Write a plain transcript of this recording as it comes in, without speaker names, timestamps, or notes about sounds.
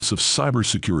of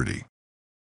cybersecurity.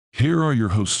 Here are your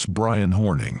hosts Brian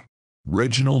Horning,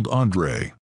 Reginald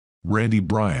Andre, Randy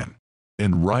Bryan,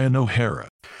 and Ryan O'Hara.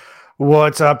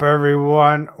 What's up,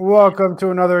 everyone? Welcome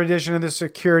to another edition of the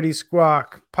Security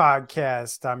Squawk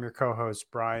podcast. I'm your co-host,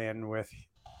 Brian, with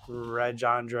Reg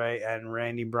Andre and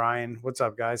Randy Bryan. What's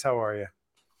up, guys? How are you?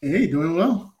 Hey, doing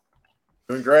well.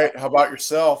 Doing great. How about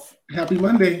yourself? Happy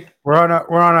Monday. We're on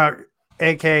a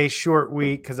AK short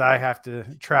week because I have to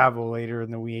travel later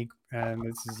in the week, and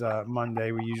this is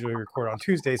Monday. We usually record on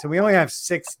Tuesday, so we only have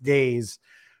 6 days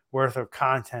worth of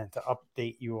content to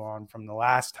update you on from the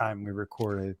last time we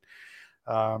recorded.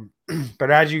 But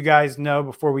as you guys know,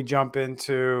 before we jump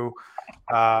into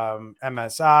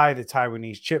MSI, the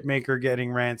Taiwanese chip maker getting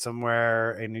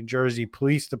ransomware, a New Jersey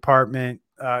Police Department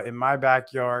in my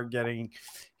backyard getting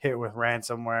hit with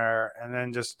ransomware, and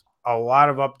then just a lot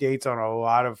of updates on a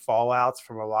lot of fallouts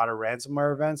from a lot of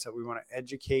ransomware events that we want to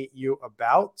educate you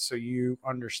about so you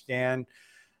understand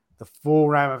the full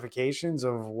ramifications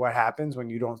of what happens when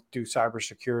you don't do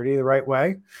cybersecurity the right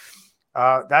way.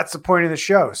 That's the point of the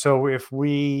show. So if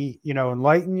we,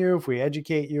 enlighten you, if we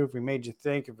educate you, if we made you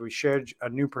think, if we shared a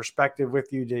new perspective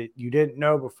with you that you didn't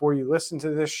know before you listened to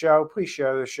this show, please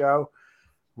share the show,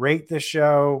 rate the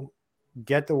show,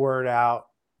 get the word out.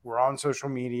 We're on social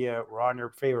media. We're on your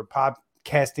favorite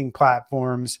podcasting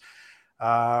platforms.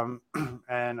 And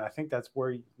I think that's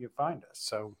where you find us.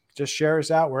 So just share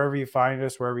us out wherever you find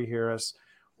us, wherever you hear us,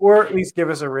 or at least give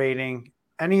us a rating.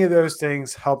 Any of those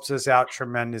things helps us out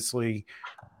tremendously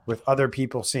with other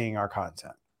people seeing our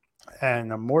content.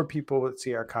 And the more people that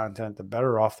see our content, the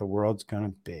better off the world's going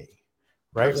to be.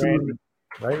 Right, Randy?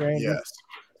 Right, Randy? Yes.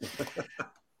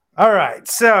 All right.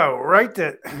 So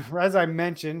as I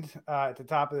mentioned at the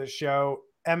top of the show,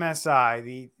 MSI,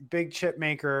 the big chip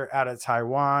maker out of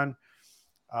Taiwan,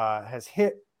 has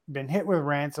been hit with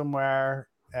ransomware.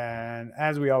 And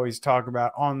as we always talk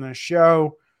about on the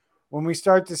show, when we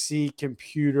start to see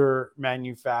computer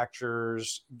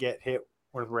manufacturers get hit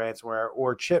with ransomware,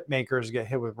 or chip makers get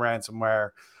hit with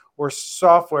ransomware, or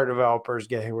software developers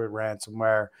get hit with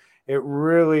ransomware, it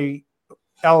really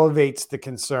elevates the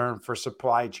concern for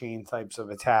supply chain types of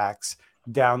attacks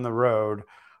down the road.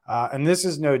 And this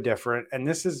is no different. And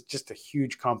this is just a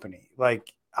huge company.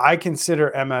 Like, I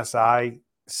consider MSI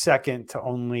second to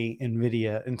only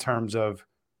NVIDIA in terms of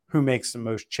who makes the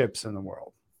most chips in the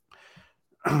world.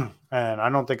 And I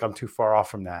don't think I'm too far off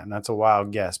from that. And that's a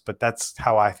wild guess, but that's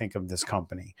how I think of this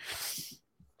company.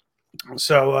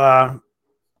 So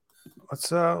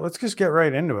let's just get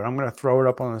right into it. I'm going to throw it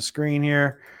up on the screen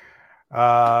here.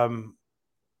 So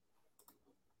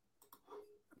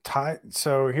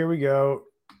here we go.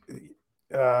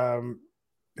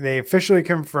 They officially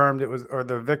confirmed it was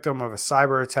the victim of a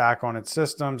cyber attack on its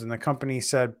systems, and the company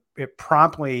said it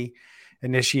promptly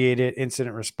initiated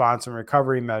incident response and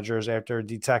recovery measures after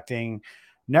detecting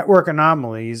network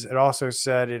anomalies. It also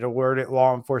said it alerted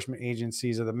law enforcement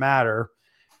agencies of the matter.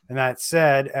 And that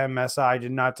said, MSI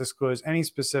did not disclose any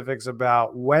specifics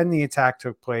about when the attack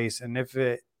took place and if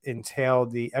it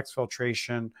entailed the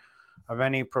exfiltration of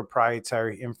any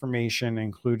proprietary information,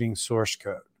 including source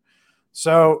code.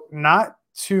 So not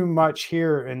too much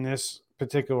here in this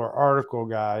particular article,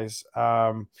 guys.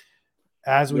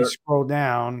 As we scroll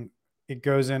down, it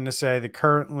goes in to say that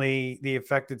currently the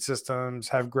affected systems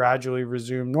have gradually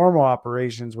resumed normal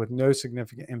operations with no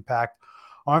significant impact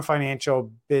on financial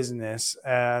business,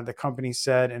 the company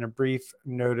said in a brief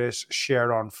notice shared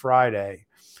on Friday.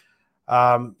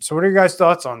 So what are your guys'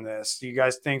 thoughts on this? Do you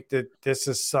guys think that this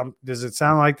is does it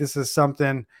sound like this is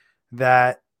something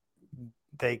that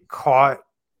they caught?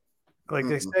 Like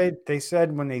they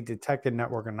said when they detected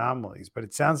network anomalies, but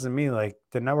it sounds to me like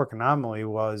the network anomaly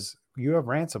was you have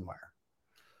ransomware.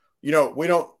 We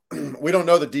don't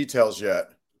know the details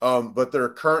yet, but there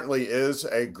currently is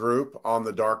a group on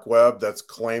the dark web that's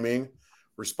claiming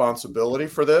responsibility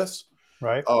for this.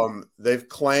 Right. They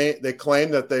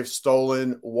claim that they've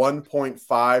stolen 1.5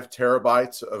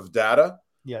 terabytes of data.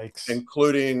 Yikes.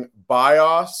 Including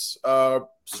BIOS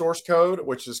source code,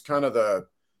 which is kind of the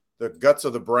guts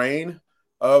of the brain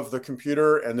of the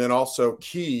computer, and then also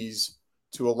keys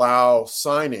to allow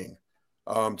signing.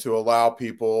 To allow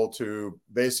people to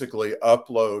basically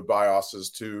upload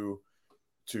BIOSes to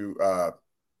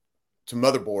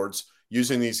motherboards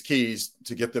using these keys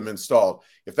to get them installed.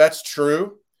 If that's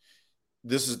true,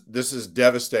 this is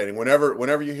devastating.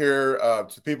 Whenever you hear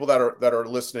to people that are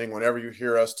listening, whenever you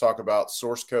hear us talk about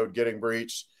source code getting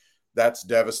breached, that's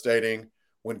devastating.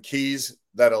 When keys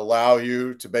that allow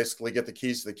you to basically get the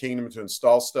keys to the kingdom to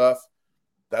install stuff,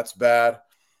 that's bad.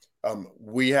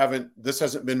 This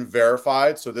hasn't been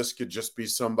verified, so this could just be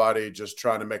somebody just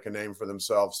trying to make a name for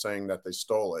themselves saying that they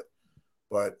stole it.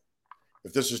 But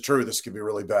if this is true, this could be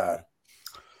really bad.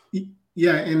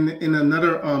 Yeah, in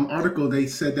another article, they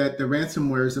said that the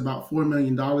ransomware is about $4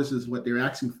 million is what they're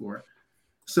asking for.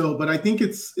 So, but I think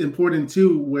it's important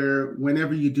too, where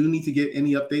whenever you do need to get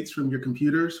any updates from your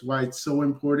computers, why it's so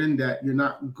important that you're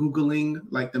not Googling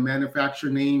like the manufacturer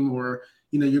name, or,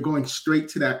 you're going straight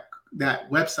to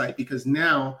that website, because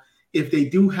now if they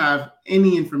do have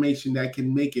any information that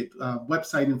can make it,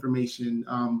 website information,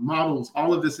 models,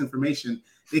 all of this information,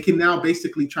 they can now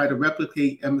basically try to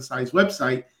replicate MSI's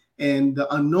website, and the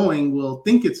unknowing will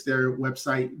think it's their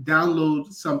website,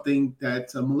 download something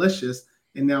that's malicious,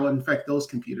 and now infect those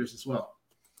computers as well.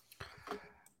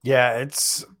 Yeah,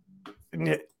 it's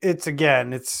if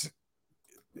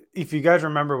you guys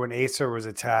remember when Acer was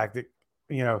attacked,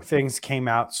 things came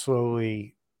out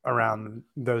slowly around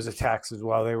those attacks as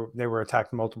well. They were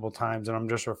attacked multiple times, and I'm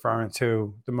just referring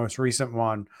to the most recent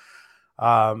one.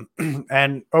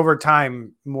 And over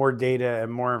time, more data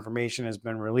and more information has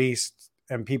been released,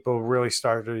 and people really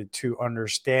started to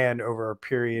understand over a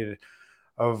period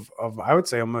of I would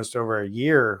say almost over a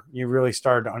year. You really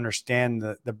started to understand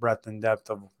the breadth and depth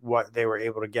of what they were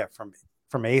able to get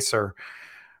from Acer.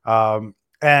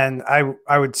 And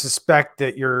I would suspect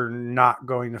that you're not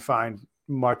going to find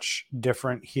much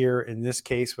different here in this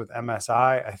case with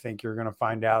MSI. I think you're going to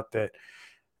find out that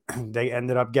they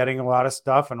ended up getting a lot of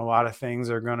stuff, and a lot of things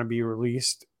are going to be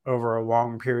released over a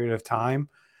long period of time.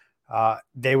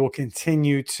 They will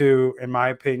continue to, in my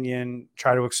opinion,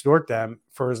 try to extort them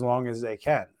for as long as they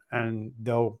can. And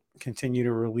they'll continue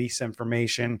to release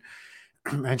information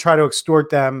and try to extort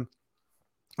them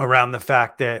around the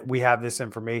fact that we have this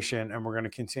information and we're going to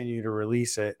continue to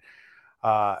release it.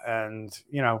 And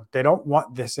they don't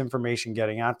want this information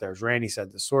getting out there. As Randy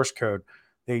said, the source code,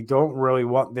 they don't really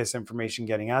want this information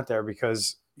getting out there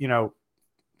because,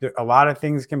 a lot of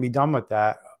things can be done with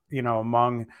that,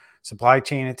 among supply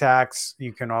chain attacks.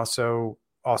 You can also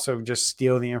just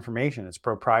steal the information. It's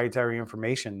proprietary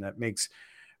information that makes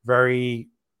very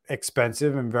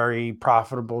expensive and very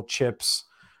profitable chips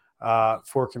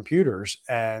for computers.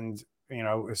 And,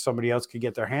 if somebody else could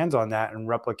get their hands on that and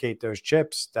replicate those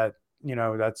chips,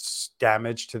 that's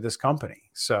damage to this company.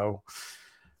 So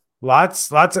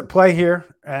lots at play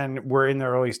here, and we're in the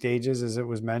early stages, as it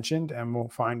was mentioned, and we'll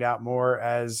find out more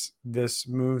as this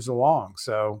moves along.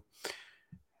 So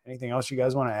anything else you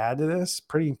guys want to add to this?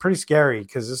 Pretty scary,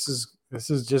 because this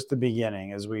is just the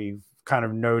beginning, as we've kind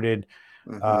of noted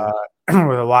with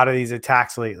a lot of these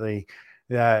attacks lately,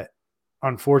 that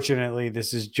unfortunately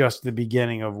this is just the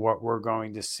beginning of what we're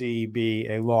going to see be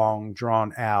a long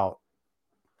drawn out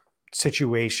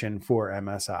situation for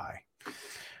MSI.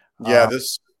 Yeah,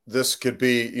 this could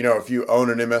be, if you own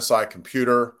an MSI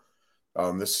computer,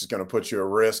 this is going to put you at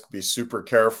risk. Be super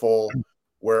careful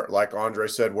where, like Andre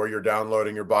said, where you're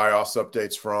downloading your BIOS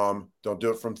updates from. Don't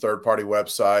do it from third-party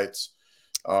websites.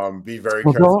 Be very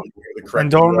careful.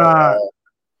 And don't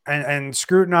and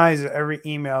scrutinize every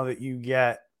email that you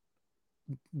get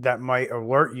that might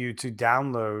alert you to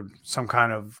download some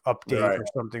kind of update or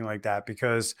something like that,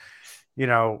 because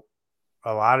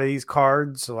a lot of these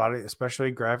cards,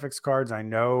 especially graphics cards, I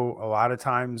know a lot of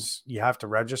times you have to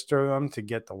register them to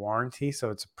get the warranty. So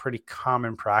it's a pretty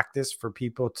common practice for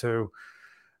people to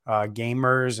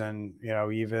gamers and,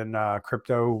 even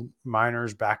crypto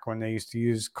miners back when they used to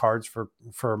use cards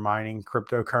for mining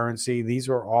cryptocurrency. These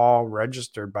were all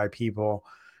registered by people.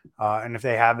 And if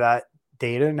they have that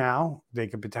data now, they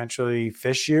could potentially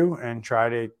phish you and try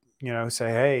to, say,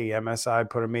 hey, MSI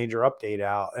put a major update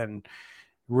out, and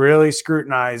really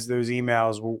scrutinize those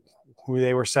emails, who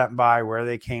they were sent by, where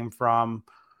they came from,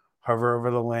 hover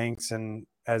over the links, and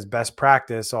as best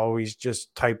practice, always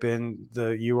just type in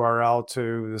the URL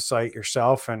to the site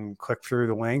yourself and click through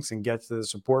the links and get to the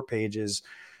support pages,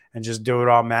 and just do it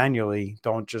all manually.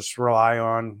 Don't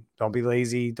be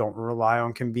lazy. Don't rely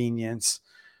on convenience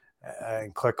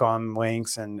and click on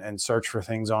links and search for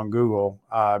things on Google,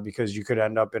 because you could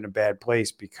end up in a bad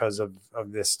place because of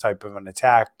this type of an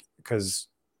attack, because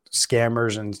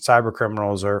scammers and cyber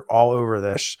criminals are all over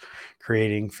this,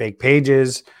 creating fake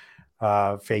pages,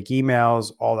 fake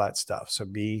emails, all that stuff. So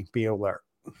be alert.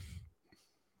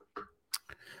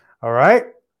 All right.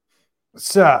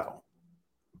 So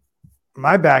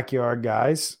my backyard,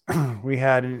 guys, we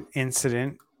had an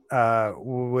incident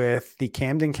with the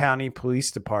Camden County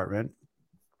Police Department.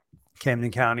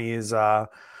 Camden County is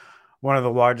one of the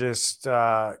largest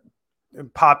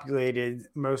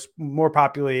more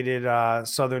populated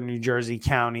southern New Jersey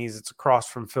counties. It's across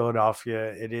from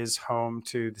Philadelphia. It is home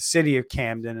to the city of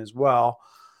Camden as well.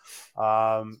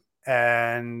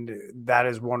 And that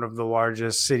is one of the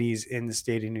largest cities in the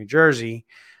state of New Jersey.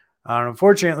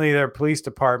 Unfortunately, their police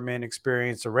department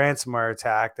experienced a ransomware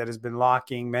attack that has been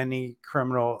locking many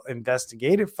criminal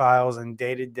investigative files and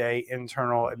day-to-day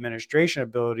internal administration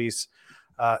abilities,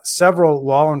 several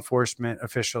law enforcement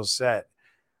officials said.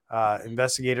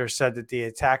 Investigators said that the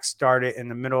attack started in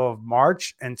the middle of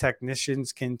March, and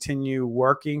technicians continue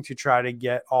working to try to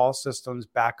get all systems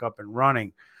back up and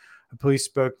running. A police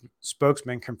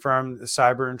spokesman confirmed the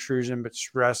cyber intrusion, but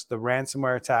stressed the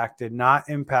ransomware attack did not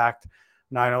impact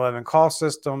 911 call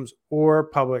systems or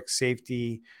public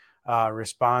safety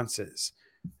responses.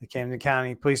 The Camden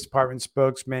County Police Department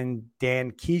spokesman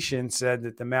Dan Keeshan said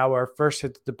that the malware first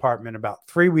hit the department about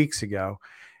 3 weeks ago,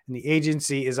 and the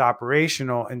agency is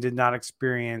operational and did not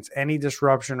experience any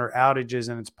disruption or outages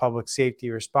in its public safety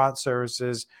response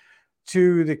services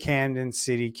to the Camden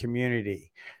City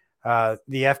community. The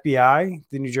FBI,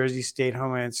 the New Jersey State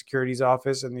Homeland Security's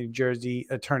office, and the New Jersey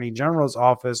Attorney General's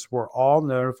office were all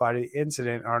notified of the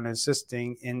incident and are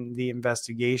assisting in the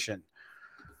investigation.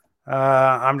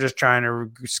 I'm just trying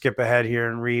to skip ahead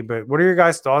here and read, but what are your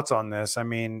guys' thoughts on this? I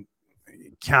mean,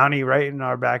 county right in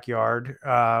our backyard,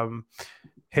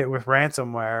 hit with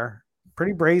ransomware,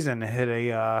 pretty brazen to hit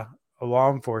a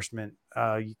law enforcement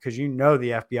because the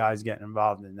FBI is getting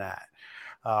involved in that.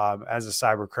 As a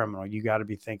cyber criminal, you got to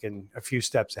be thinking a few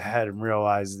steps ahead and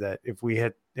realize that if we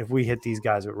hit these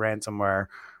guys with ransomware,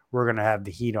 we're going to have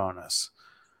the heat on us.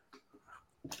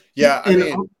 Yeah,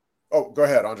 go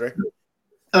ahead, Andre.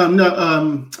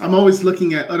 I'm always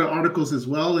looking at other articles as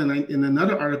well, and in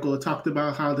another article, it talked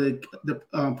about how the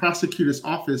prosecutor's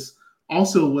office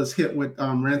also was hit with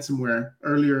ransomware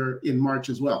earlier in March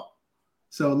as well.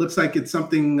 So it looks like it's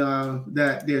something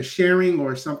that they're sharing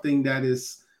or something that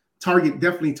is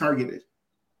definitely targeted.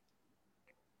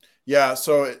 Yeah,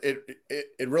 so it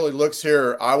really looks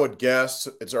here. I would guess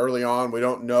it's early on. We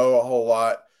don't know a whole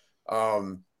lot.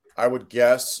 I would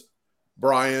guess,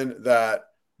 Brian, that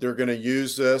they're going to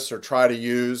use this or try to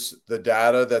use the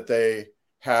data that they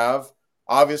have.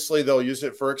 Obviously, they'll use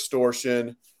it for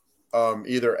extortion.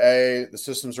 Either A, the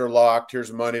systems are locked,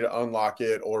 here's money to unlock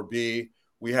it, or B,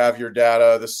 we have your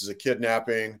data, this is a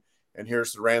kidnapping, and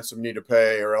here's the ransom you need to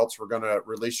pay, or else we're going to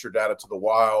release your data to the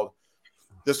wild.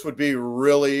 This would be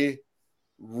really,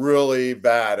 really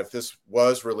bad if this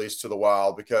was released to the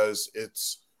wild, because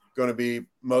it's going to be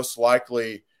most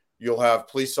likely you'll have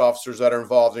police officers that are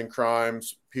involved in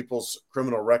crimes, people's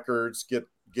criminal records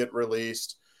get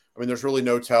released. I mean, there's really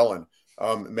no telling.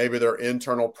 Maybe their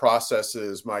internal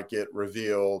processes might get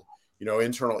revealed,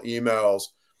 internal emails.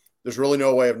 There's really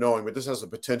no way of knowing, but this has the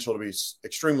potential to be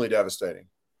extremely devastating.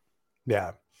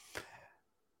 Yeah.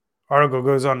 Article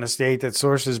goes on to state that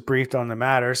sources briefed on the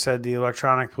matter said the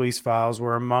electronic police files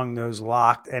were among those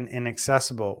locked and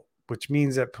inaccessible, which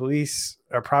means that police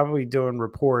are probably doing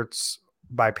reports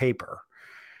by paper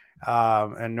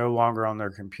and no longer on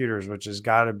their computers, which has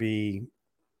got to be,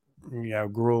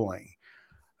 grueling.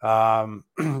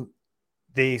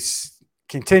 They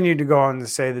continued to go on to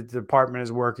say that the department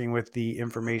is working with the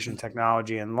information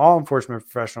technology and law enforcement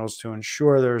professionals to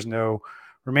ensure there's no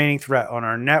remaining threat on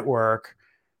our network.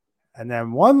 And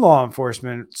then one law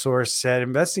enforcement source said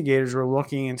investigators were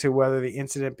looking into whether the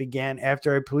incident began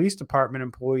after a police department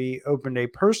employee opened a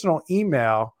personal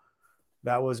email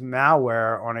that was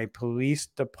malware on a police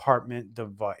department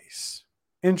device.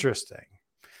 Interesting.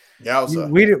 Yeah,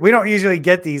 we don't usually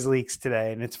get these leaks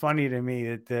today, and it's funny to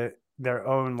me that their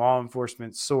own law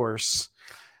enforcement source,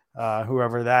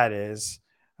 whoever that is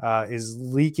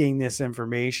leaking this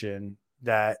information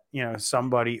that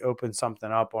somebody opened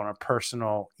something up on a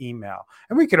personal email,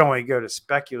 and we could only go to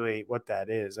speculate what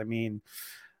that is. I mean,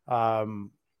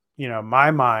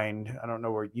 my mind, I don't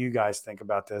know what you guys think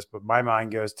about this, but my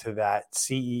mind goes to that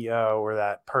CEO or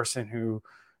that person who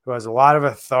has a lot of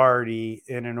authority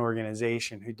in an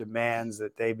organization, who demands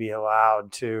that they be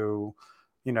allowed to,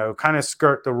 kind of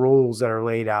skirt the rules that are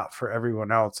laid out for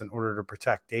everyone else in order to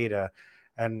protect data,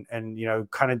 and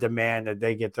kind of demand that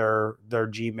they get their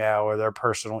Gmail or their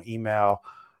personal email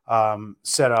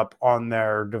set up on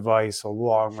their device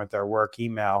along with their work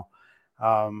email.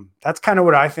 That's kind of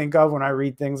what I think of when I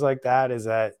read things like that, is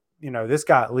that, this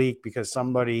got leaked because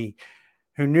somebody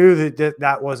who knew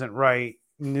that wasn't right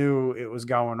knew it was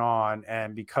going on.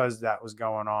 And because that was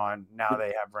going on, now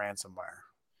they have ransomware.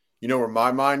 You know where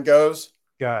my mind goes?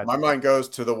 Go ahead. My mind goes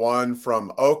to the one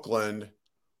from Oakland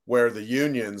where the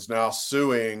union's now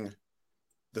suing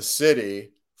the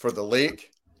city for the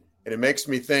leak. And it makes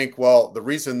me think, well, the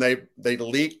reason they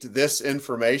leaked this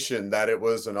information, that it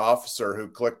was an officer who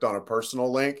clicked on a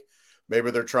personal link,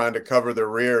 maybe they're trying to cover their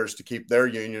rears to keep their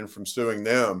union from suing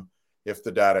them if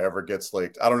the data ever gets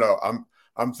leaked. I don't know.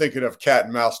 I'm thinking of cat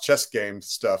and mouse chess game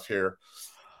stuff here.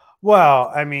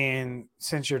 Well, I mean,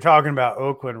 since you're talking about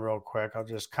Oakland real quick, I'll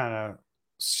just kind of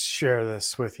share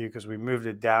this with you because we moved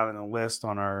it down in the list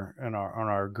on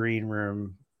our green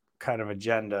room kind of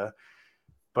agenda.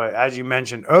 But as you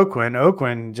mentioned,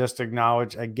 Oakland just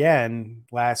acknowledged again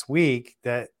last week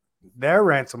that their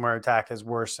ransomware attack has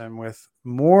worsened with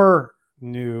more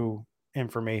new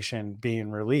information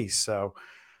being released. So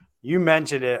you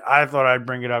mentioned it. I thought I'd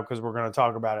bring it up because we're going to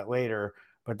talk about it later.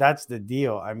 But that's the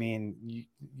deal. I mean,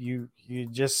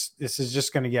 this is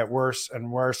just going to get worse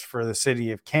and worse for the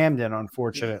city of Camden,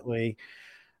 unfortunately.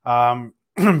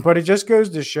 But it just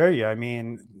goes to show you. I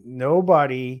mean,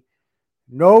 nobody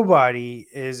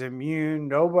is immune.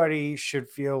 Nobody should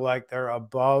feel like they're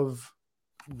above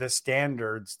the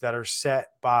standards that are set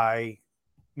by,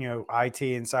 IT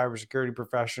and cybersecurity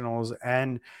professionals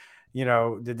and,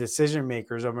 the decision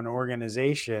makers of an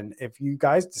organization. If you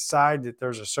guys decide that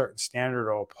there's a certain standard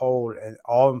to uphold and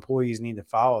all employees need to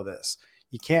follow this,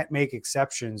 you can't make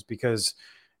exceptions because,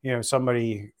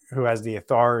 somebody who has the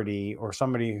authority or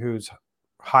somebody who's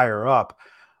higher up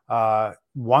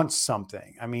wants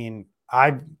something. I mean,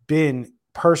 I've been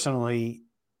personally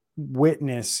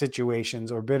witnessed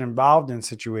situations or been involved in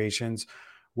situations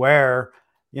where,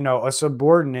 a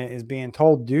subordinate is being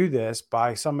told do this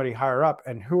by somebody higher up.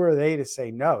 And who are they to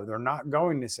say no? They're not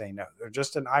going to say no. They're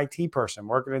just an IT person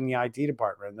working in the IT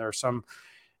department. And there's some,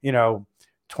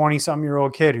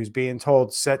 20-some-year-old kid who's being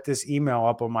told, set this email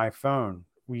up on my phone.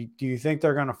 Do you think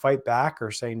they're going to fight back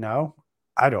or say no?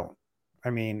 I don't. I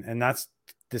mean, and that's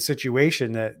the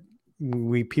situation that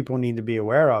people need to be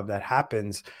aware of that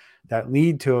happens that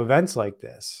lead to events like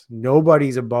this.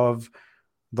 Nobody's above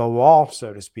the law,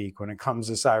 so to speak, when it comes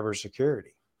to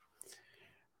cybersecurity.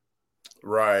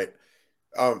 Right.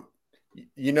 I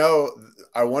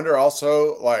wonder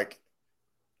also, like,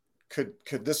 could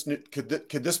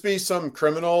this be some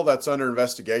criminal that's under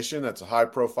investigation? That's a high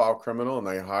profile criminal, and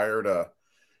they hired a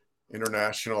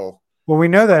international. Well, we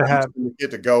know that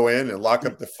get to go in and lock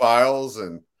up the files,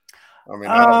 and I mean,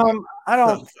 I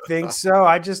don't think so.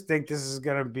 I just think this is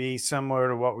going to be similar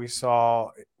to what we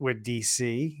saw with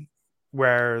DC,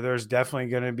 where there's definitely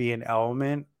going to be an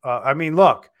element. I mean,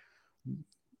 look,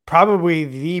 probably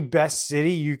the best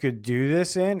city you could do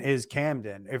this in is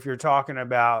Camden. If you're talking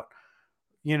about,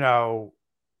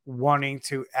 wanting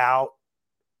to out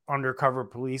undercover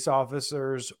police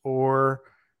officers or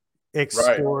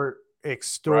extort.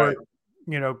 Right.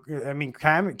 I mean,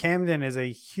 Camden is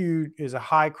a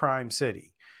high crime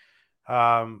city.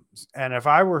 And if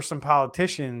I were some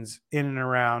politicians in and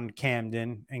around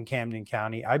Camden and Camden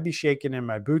County, I'd be shaking in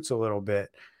my boots a little bit,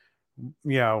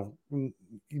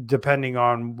 depending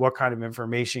on what kind of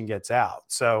information gets out.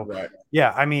 So, right.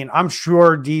 Yeah, I mean, I'm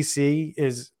sure DC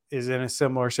is in a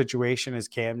similar situation as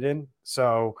Camden.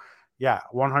 So, yeah,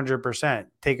 100%.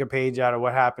 Take a page out of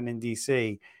what happened in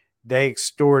DC. They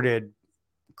extorted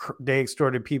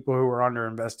people who were under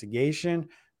investigation.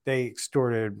 They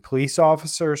extorted police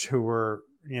officers who were,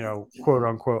 quote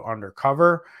unquote,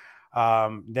 undercover.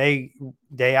 They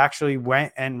actually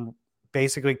went and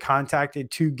basically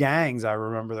contacted two gangs. I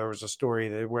remember there was a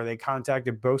story where they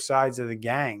contacted both sides of the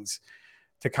gangs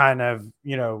to kind of,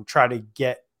 try to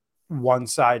get one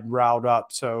side riled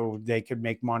up so they could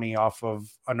make money off of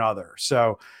another.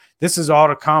 So this is all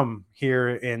to come here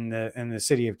in the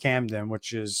city of Camden,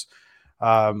 which is,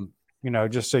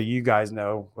 just so you guys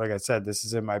know, like I said, this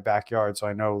is in my backyard, so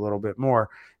I know a little bit more.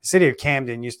 The city of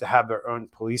Camden used to have their own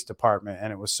police department,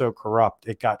 and it was so corrupt,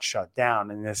 it got shut down.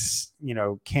 And this,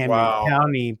 Camden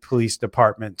County Police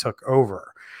Department took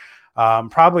over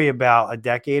probably about a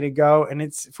decade ago. And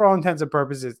it's, for all intents and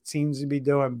purposes, it seems to be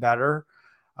doing better.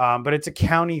 But it's a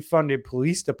county-funded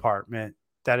police department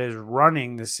that is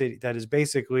running the city, that is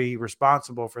basically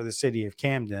responsible for the city of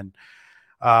Camden.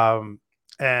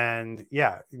 And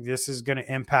yeah, this is going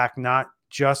to impact not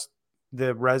just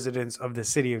the residents of the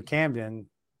city of Camden,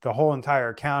 the whole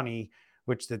entire county,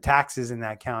 which the taxes in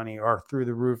that county are through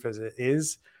the roof as it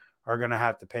is, are going to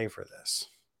have to pay for this.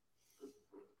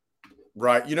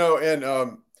 Right. And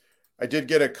I did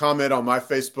get a comment on my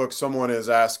Facebook. Someone is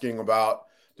asking about,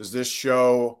 does this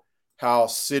show how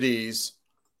cities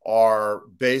are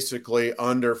basically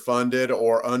underfunded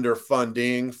or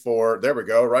underfunding for, there we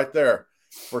go, right there,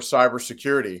 for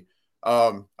cybersecurity?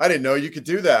 I didn't know you could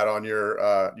do that on your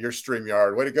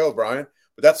StreamYard. Way to go, Brian.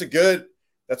 But that's a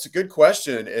good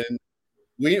question. And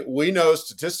we know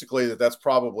statistically that that's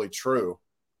probably true.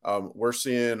 We're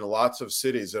seeing lots of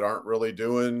cities that aren't really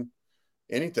doing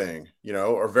anything,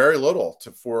 or very little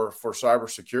for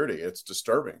cybersecurity. It's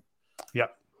disturbing.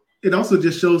 Yep. It also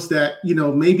just shows that,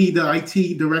 maybe the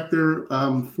IT director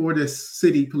for this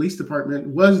city police department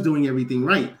was doing everything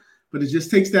right, but it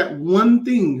just takes that one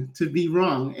thing to be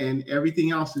wrong, and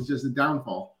everything else is just a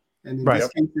downfall. And in this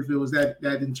case, if it was that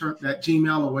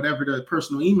Gmail or whatever the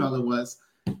personal email it was,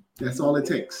 that's all it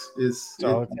takes.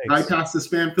 Bypass the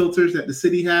spam filters that the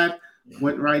city had,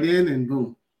 went right in, and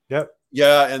boom. Yep.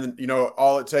 Yeah, and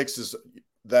all it takes is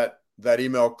that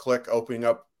email click opening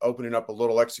up a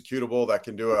little executable that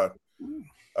can do a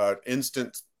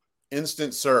instant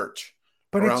search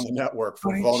around the network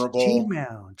for vulnerable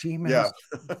Gmail. Yeah.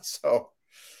 So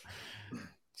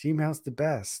Gmail's the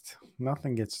best.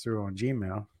 Nothing gets through on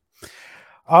Gmail.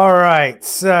 All right.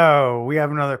 So we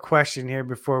have another question here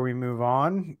before we move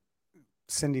on.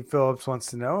 Cindy Phillips wants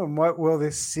to know, and what will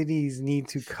the cities need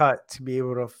to cut to be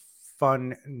able to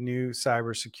fund new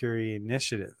cybersecurity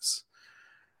initiatives?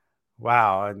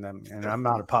 Wow. And I'm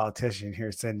not a politician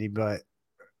here, Cindy, but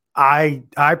I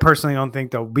personally don't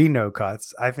think there'll be no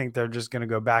cuts. I think they're just going to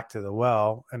go back to the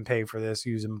well and pay for this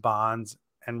using bonds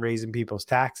and raising people's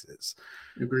taxes.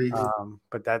 Agreed.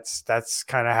 But that's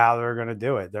kind of how they're going to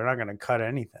do it. They're not going to cut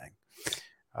anything.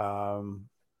 And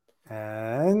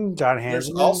John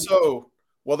Hansen.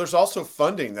 There's also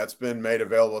funding that's been made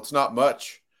available. It's not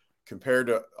much compared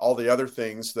to all the other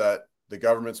things that the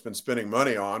government's been spending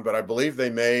money on, but I believe they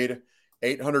made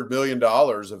 $800 million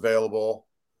available.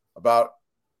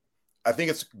 I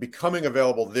think it's becoming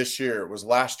available this year. It was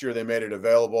last year they made it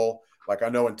available. Like I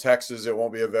know in Texas, it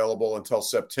won't be available until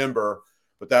September,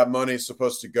 but that money is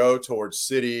supposed to go towards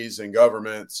cities and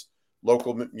governments,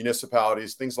 local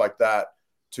municipalities, things like that,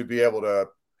 to be able to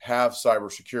have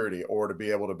cybersecurity or to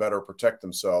be able to better protect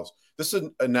themselves. This is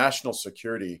a national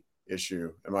security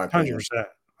issue, in my opinion. 100%.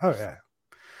 Oh, yeah.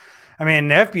 I mean,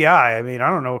 the FBI, I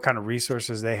don't know what kind of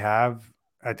resources they have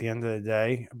at the end of the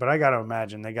day, but I got to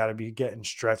imagine they got to be getting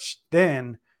stretched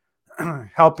thin,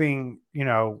 helping,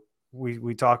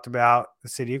 we talked about the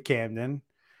city of Camden,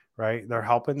 right? They're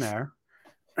helping there,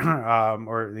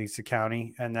 or at least the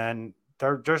county. And then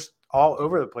they're just all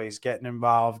over the place getting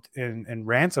involved in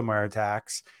ransomware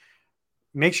attacks.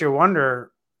 Makes you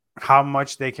wonder how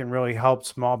much they can really help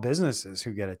small businesses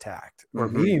who get attacked or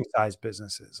medium-sized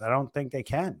businesses. I don't think they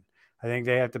can. I think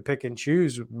they have to pick and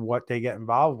choose what they get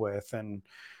involved with. And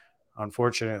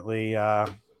unfortunately,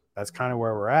 that's kind of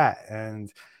where we're at.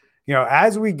 And,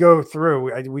 as we go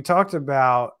through, we talked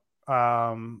about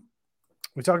Common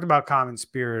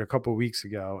Spirit a couple of weeks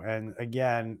ago. And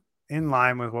again, in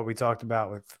line with what we talked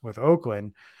about with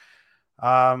Oakland,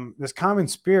 this Common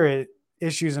Spirit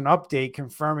issues an update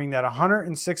confirming that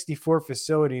 164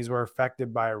 facilities were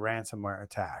affected by a ransomware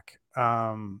attack.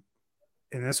 And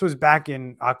this was back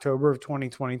in October of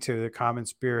 2022. The Common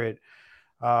Spirit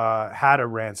had a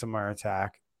ransomware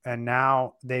attack, and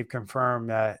now they've confirmed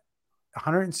that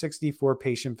 164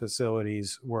 patient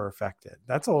facilities were affected.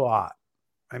 That's a lot.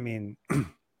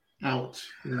 Ouch.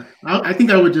 Yeah. I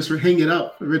think I would just hang it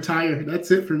up, retire.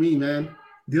 That's it for me, man.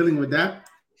 Dealing with that.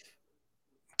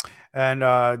 And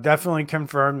definitely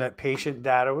confirmed that patient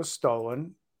data was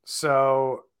stolen.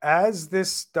 So as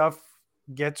this stuff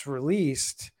gets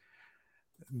released,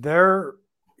 they're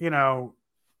going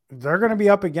to be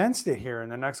up against it here in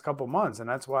the next couple of months. And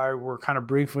that's why we're kind of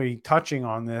briefly touching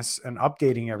on this and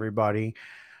updating everybody.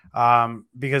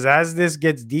 Because as this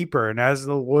gets deeper and as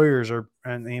the lawyers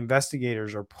and the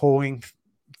investigators are pulling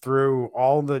through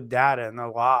all the data and the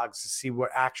logs to see what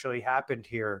actually happened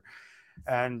here,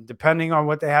 and depending on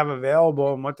what they have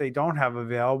available and what they don't have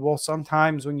available,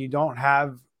 sometimes when you don't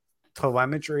have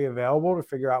telemetry available to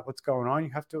figure out what's going on, you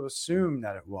have to assume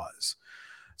that it was.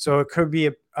 So it could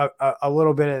be a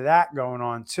little bit of that going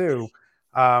on too.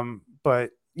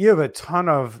 But you have a ton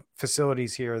of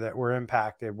facilities here that were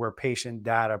impacted where patient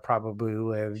data probably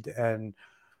lived, and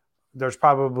there's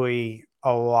probably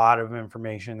a lot of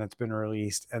information that's been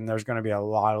released, and there's going to be a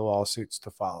lot of lawsuits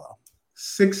to follow.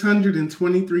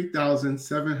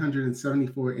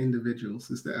 623,774 individuals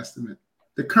is the estimate,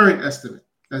 the current estimate.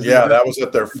 That was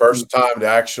at their first time to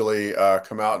actually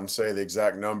come out and say the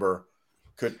exact number.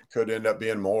 Could end up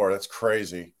being more. That's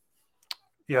crazy.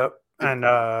 Yep. And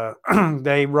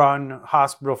they run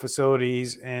hospital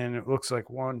facilities, and it looks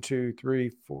like 1, 2, 3,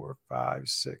 4, 5,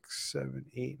 6, 7,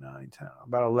 8, 9, 10,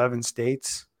 about 11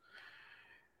 states.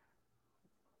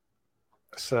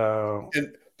 So,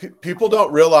 and people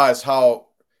don't realize how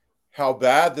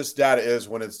bad this data is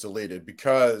when it's deleted,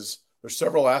 because there's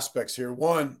several aspects here.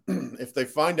 One, if they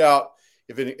find out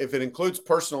if it includes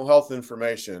personal health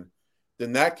information,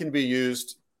 then that can be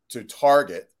used to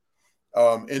target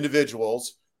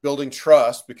individuals, building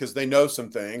trust because they know some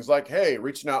things like, hey,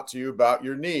 reaching out to you about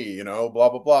your knee, blah,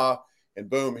 blah, blah. And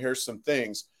boom, here's some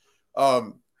things.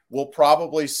 We'll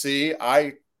probably see,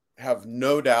 I have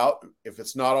no doubt, if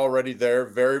it's not already there,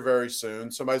 very, very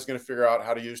soon, somebody's going to figure out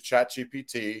how to use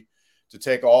ChatGPT to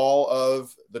take all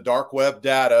of the dark web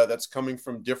data that's coming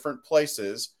from different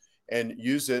places and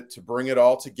use it to bring it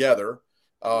all together,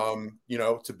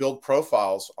 to build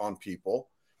profiles on people.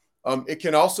 It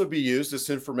can also be used, this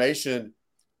information,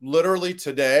 literally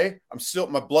today,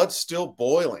 my blood's still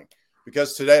boiling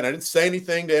because today, and I didn't say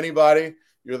anything to anybody.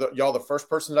 Y'all the first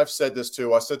person I've said this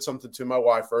to. I said something to my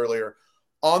wife earlier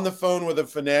on the phone with a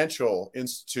financial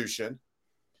institution.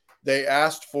 They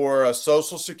asked for a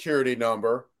social security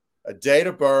number, a date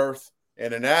of birth,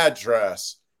 and an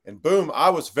address. And boom,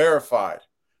 I was verified.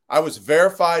 I was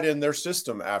verified in their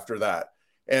system after that.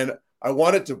 And I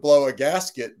wanted to blow a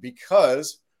gasket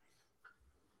because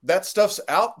that stuff's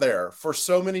out there for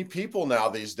so many people now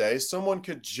these days. Someone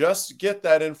could just get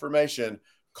that information,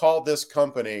 call this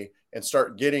company, and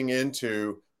start getting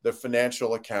into the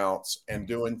financial accounts and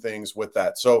doing things with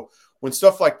that. So when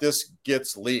stuff like this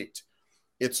gets leaked,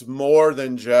 it's more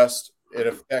than just it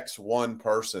affects one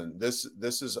person. This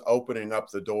is opening up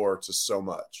the door to so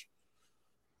much.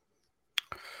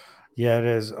 Yeah, it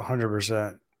is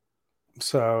 100%.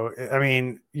 So, I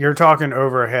mean, you're talking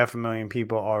over 500,000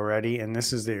 people already, and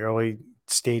this is the early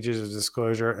stages of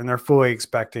disclosure, and they're fully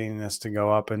expecting this to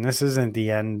go up. And this isn't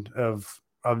the end of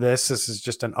this. This is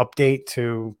just an update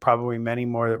to probably many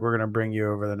more that we're going to bring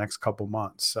you over the next couple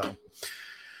months. So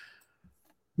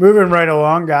moving right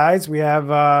along, guys, we have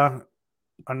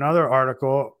another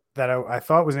article that I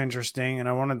thought was interesting, and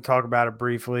I wanted to talk about it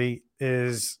briefly,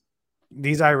 is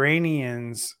these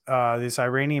Iranian-based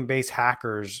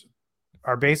hackers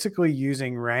are basically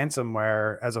using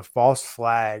ransomware as a false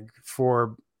flag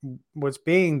for what's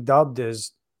being dubbed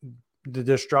as the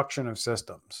destruction of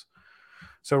systems.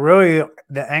 So really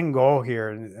the end goal here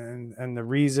and the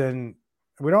reason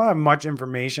we don't have much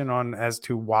information on as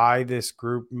to why this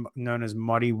group known as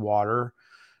Muddy Water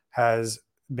has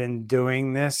been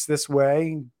doing this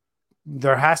way.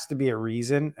 There has to be a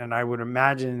reason. And I would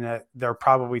imagine that they're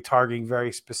probably targeting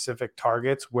very specific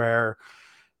targets where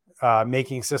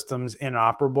making systems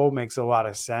inoperable makes a lot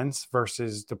of sense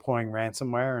versus deploying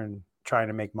ransomware and trying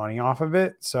to make money off of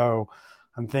it. So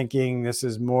I'm thinking this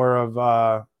is more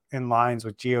of in lines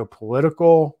with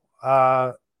geopolitical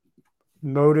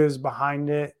motives behind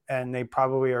it. And they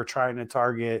probably are trying to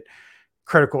target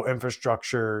critical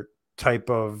infrastructure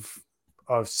type of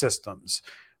systems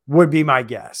would be my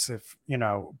guess if,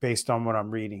 based on what I'm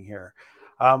reading here.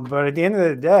 But at the end of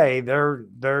the day,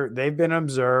 they've been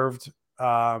observed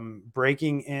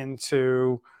breaking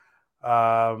into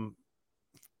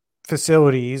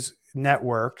facilities,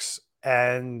 networks,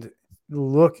 and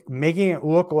making it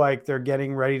look like they're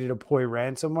getting ready to deploy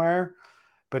ransomware.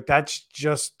 But that's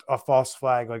just a false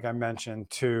flag, like I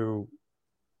mentioned, to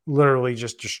literally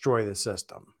just destroy the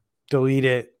system, delete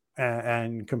it,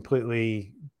 and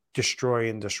completely destroy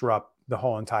and disrupt the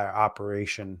whole entire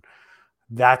operation.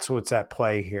 That's what's at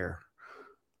play here.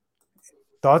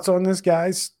 Thoughts on this,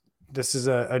 guys? This is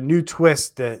a new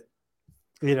twist that,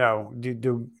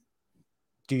 do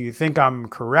you think I'm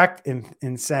correct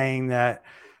in saying that,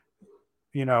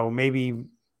 maybe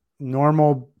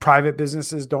normal private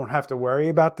businesses don't have to worry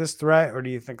about this threat, or do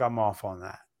you think I'm off on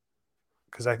that?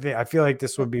 Because I feel like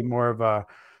this would be more of a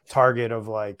target of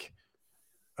like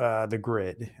the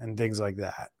grid and things like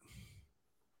that.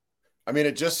 I mean,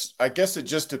 I guess it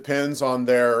just depends on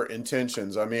their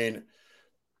intentions. I mean,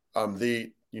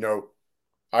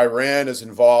 Iran is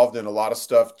involved in a lot of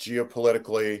stuff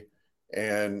geopolitically,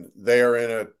 and they are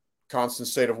in a constant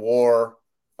state of war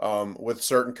with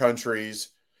certain countries.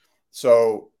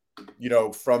 So,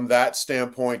 from that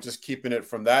standpoint, just keeping it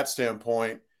from that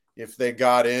standpoint, if they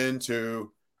got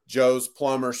into Joe's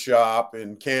plumber shop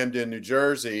in Camden, New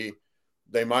Jersey,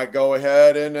 they might go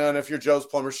ahead and if you're Joe's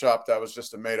plumber shop, that was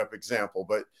just a made up example,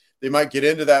 but they might get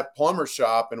into that plumber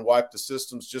shop and wipe the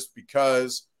systems just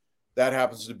because that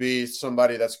happens to be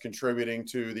somebody that's contributing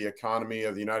to the economy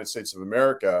of the United States of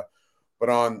America. But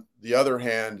on the other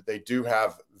hand, they do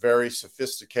have very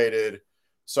sophisticated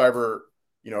cyber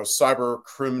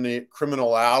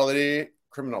criminality.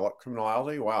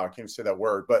 Wow, I can't even say that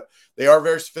word, but they are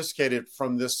very sophisticated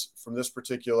from this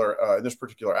particular in this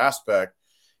particular aspect.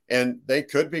 And they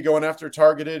could be going after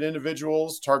targeted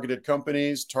individuals, targeted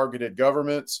companies, targeted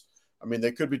governments. I mean,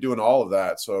 they could be doing all of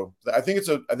that. So I think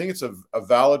it's a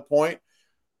valid point.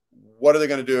 what are they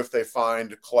going to do if they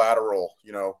find collateral?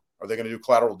 You know, are they going to do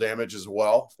collateral damage as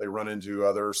well if they run into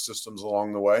other systems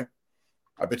along the way?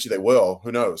 I bet you they will.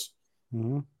 Who knows?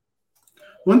 Mm-hmm.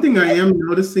 One thing I am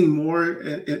noticing more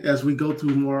as we go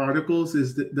through more articles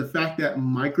is the fact that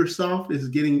Microsoft is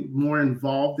getting more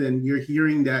involved, and you're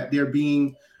hearing that they're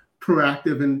being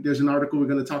proactive. And there's an article we're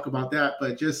going to talk about that,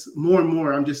 but just more and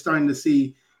more, I'm just starting to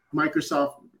see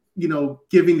Microsoft, you know,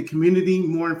 giving the community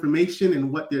more information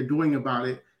and what they're doing about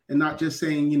it, and not just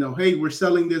saying, you know, hey, we're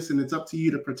selling this and it's up to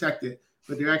you to protect it,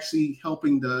 but they're actually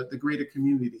helping the greater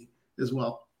community as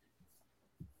well.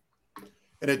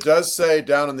 And it does say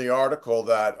down in the article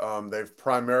that they've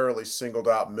primarily singled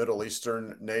out Middle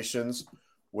Eastern nations,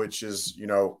 which is, you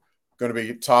know, going to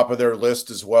be top of their list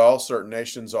as well. Certain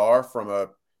nations are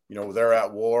you know, they're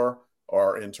at war,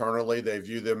 or internally they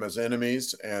view them as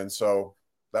enemies. And so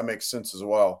that makes sense as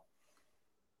well.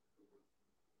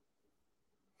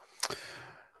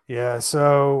 Yeah.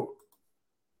 So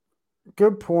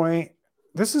good point.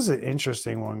 This is an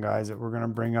interesting one, guys, that we're going to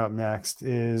bring up next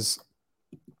is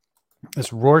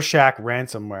this Rorschach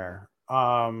Ransomware.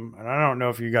 And I don't know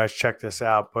if you guys check this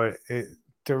out, but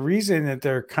the reason that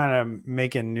they're kind of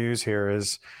making news here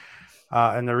is,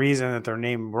 and the reason that they're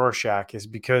named Rorschach is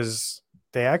because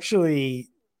they actually,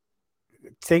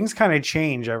 things kind of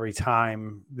change every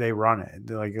time they run it.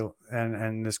 Like,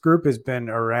 and this group has been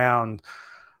around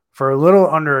for a little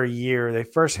under a year. They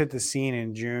first hit the scene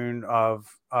in June of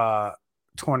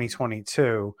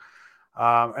 2022.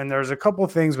 And there's a couple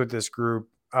of things with this group.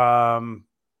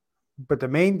 But the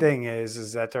main thing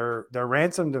is that their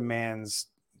ransom demands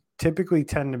typically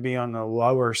tend to be on the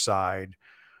lower side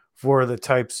for the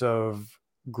types of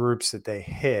groups that they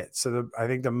hit. So I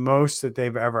think the most that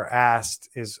they've ever asked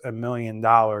is $1 million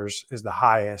is the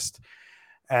highest.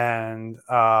 And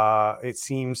it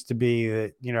seems to be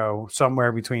that, you know,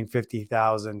 somewhere between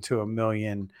 50,000 to $1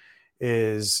 million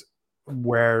is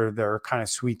where their kind of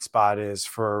sweet spot is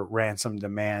for ransom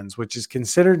demands, which is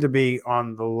considered to be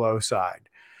on the low side.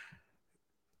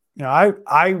 You know,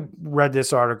 I read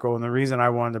this article, and the reason I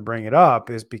wanted to bring it up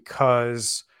is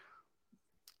because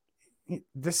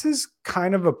this is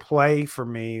kind of a play for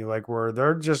me, like where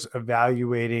they're just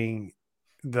evaluating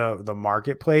the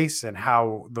marketplace and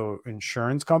how the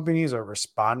insurance companies are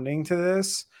responding to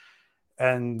this.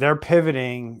 And they're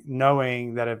pivoting,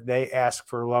 knowing that if they ask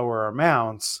for lower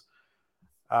amounts,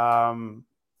 that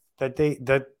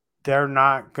they're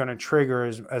not going to trigger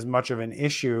as much of an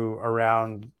issue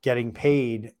around getting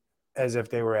paid as if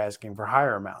they were asking for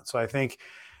higher amounts. So I think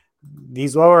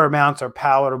these lower amounts are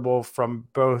palatable from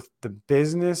both the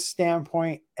business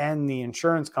standpoint and the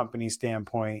insurance company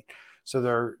standpoint.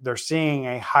 So they're seeing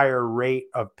a higher rate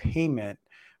of payment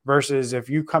versus if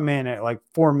you come in at like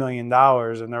 $4 million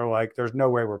and they're like, there's no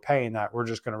way we're paying that. We're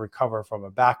just going to recover from a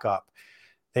backup.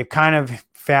 They've kind of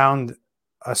found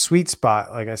a sweet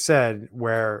spot, like I said,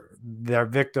 where their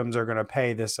victims are going to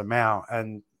pay this amount,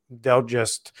 and they'll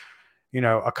just, you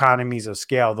know, economies of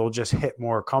scale, they'll just hit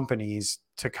more companies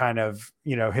to kind of,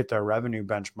 you know, hit their revenue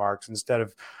benchmarks. Instead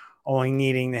of only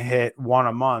needing to hit one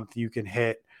a month, you can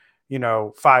hit, you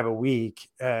know, 5 a week.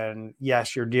 And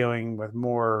yes, you're dealing with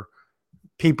more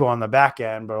people on the back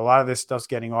end, but a lot of this stuff's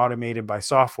getting automated by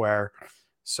software.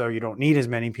 So you don't need as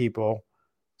many people.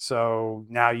 So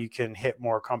now you can hit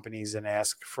more companies and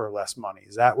ask for less money.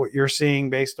 Is that what you're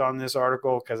seeing based on this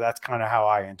article? Because that's kind of how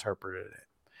I interpreted it.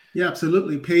 Yeah,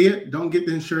 absolutely. Pay it. Don't get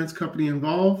the insurance company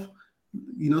involved.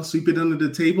 You know, sweep it under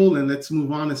the table and let's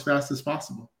move on as fast as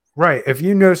possible. Right. If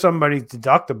you know somebody's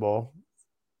deductible,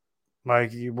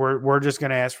 like we're just going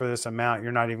to ask for this amount,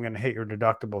 you're not even going to hit your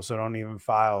deductible. So don't even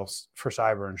file for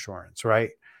cyber insurance.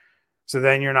 Right. So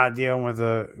then you're not dealing with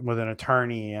an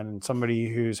attorney and somebody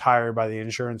who's hired by the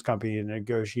insurance company to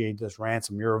negotiate this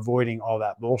ransom. You're avoiding all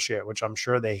that bullshit, which I'm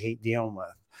sure they hate dealing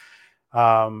with.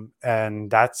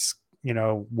 And that's, you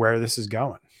know, where this is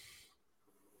going.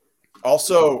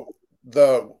 Also,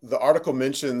 the article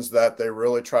mentions that they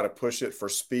really try to push it for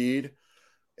speed,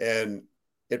 and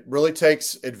it really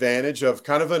takes advantage of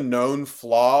kind of a known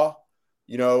flaw,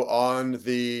 you know, on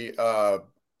the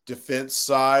defense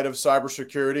side of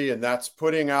cybersecurity, and that's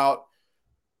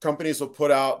companies will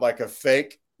put out like a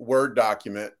fake Word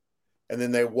document, and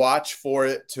then they watch for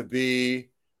it to be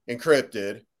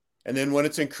encrypted. And then when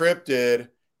it's encrypted,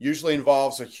 usually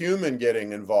involves a human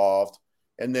getting involved,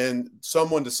 and then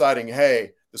someone deciding,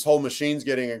 hey, this whole machine's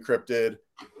getting encrypted.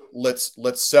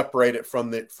 Let's separate it from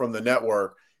the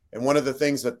network. And one of the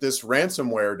things that this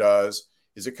ransomware does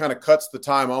is it kind of cuts the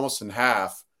time almost in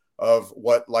half of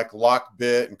what like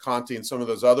Lockbit and Conti and some of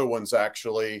those other ones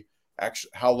actually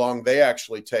how long they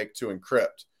actually take to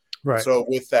encrypt. Right. So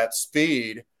with that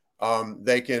speed,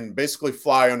 they can basically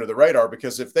fly under the radar,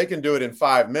 because if they can do it in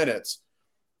 5 minutes,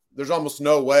 there's almost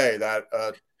no way that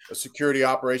a security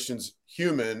operations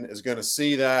human is going to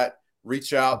see that,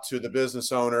 reach out to the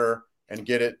business owner, and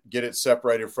get it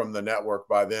separated from the network.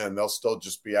 By then, they'll still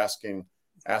just be asking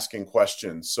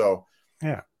questions. So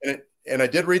yeah. And I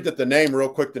did read that the name, real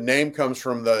quick, the name comes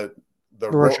from the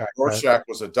Rorschach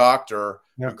was a doctor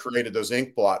Yep. who created those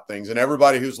ink blot things. And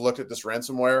everybody who's looked at this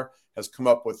ransomware has come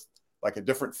up with like a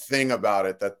different thing about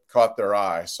it that caught their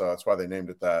eye. So that's why they named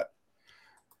it that.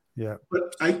 Yeah.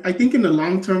 But I think in the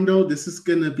long term, though, this is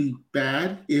going to be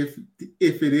bad if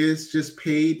it is just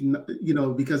paid,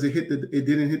 because it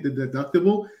didn't hit the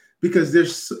deductible.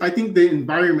 Because I think the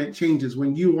environment changes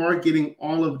when you are getting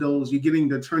all of those. You're getting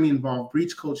the attorney involved,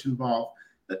 breach coach involved,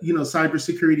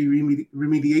 cybersecurity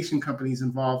remediation companies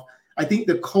involved. I think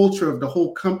the culture of the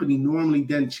whole company normally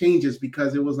then changes,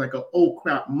 because it was like a oh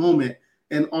crap moment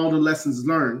and all the lessons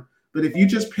learned. But if you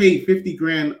just pay 50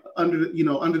 grand under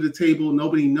the table,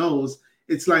 nobody knows.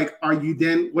 It's like, what are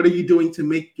you doing to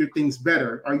make your things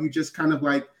better? Are you just kind of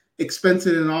like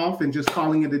expensing it off and just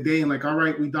calling it a day and like, all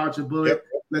right, we dodged a bullet. Yep.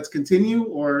 Let's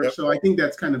continue. Yep. So I think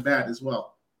that's kind of bad as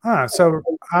well. So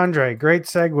Andre, great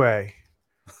segue.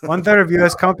 1/3 of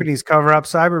U.S. companies cover up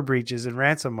cyber breaches and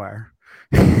ransomware.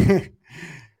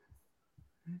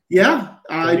 Yeah,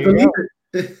 I believe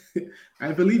it.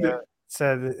 I believe it.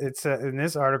 It's in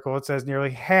this article, it says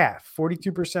nearly half,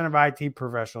 42% of IT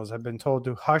professionals have been told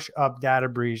to hush up data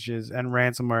breaches and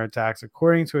ransomware attacks,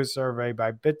 according to a survey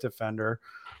by Bitdefender.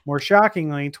 More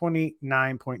shockingly,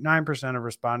 29.9% of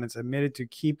respondents admitted to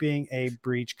keeping a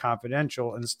breach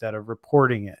confidential instead of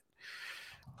reporting it.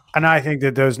 And I think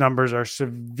that those numbers are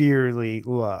severely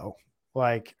low.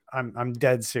 Like, I'm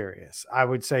dead serious. I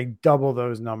would say double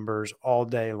those numbers all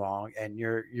day long, and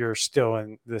you're still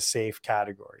in the safe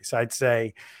category. So I'd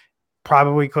say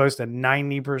probably close to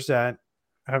 90%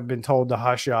 have been told to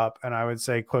hush up, and I would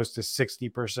say close to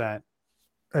 60%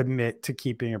 admit to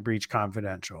keeping a breach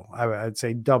confidential. I'd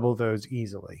say double those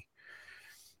easily.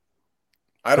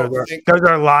 Those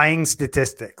are lying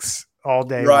statistics all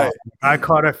day long. I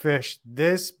caught a fish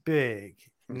this big.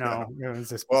 No, it was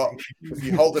this big. If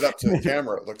you hold it up to the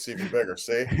camera, it looks even bigger.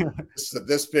 See,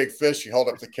 this big fish, you hold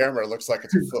up the camera, it looks like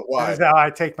it's a foot wide. This is how I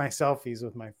take my selfies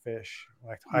with my fish.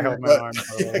 Like, I hold my arm.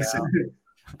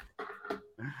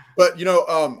 But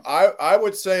I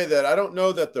would say that I don't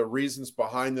know that the reasons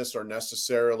behind this are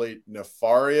necessarily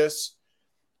nefarious.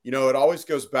 It always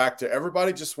goes back to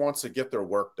everybody just wants to get their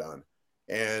work done.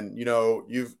 And,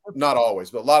 you've not always,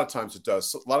 but a lot of times it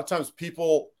does. So a lot of times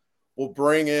people will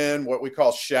bring in what we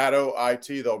call shadow IT.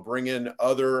 They'll bring in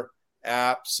other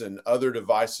apps and other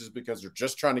devices because they're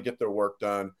just trying to get their work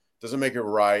done. Doesn't make it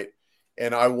right.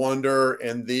 And I wonder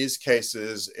in these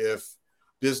cases if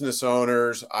business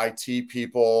owners, IT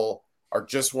people are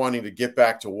just wanting to get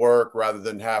back to work rather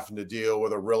than having to deal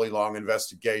with a really long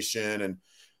investigation and,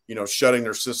 shutting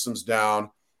their systems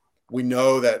down. We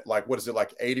know that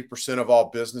 80% of all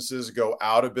businesses go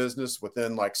out of business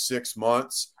within 6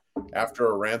 months after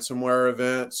a ransomware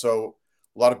event. So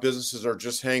a lot of businesses are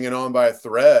just hanging on by a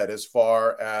thread as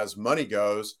far as money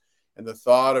goes. And the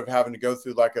thought of having to go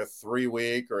through a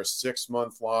 3-week or a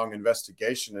 6-month long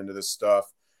investigation into this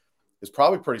stuff is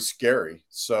probably pretty scary.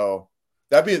 So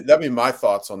that'd be my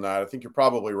thoughts on that. I think you're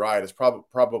probably right. It's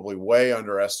probably way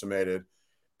underestimated.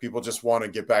 People just want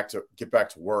to get back to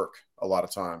work a lot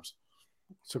of times.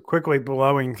 So quickly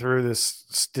blowing through this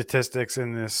statistics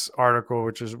in this article,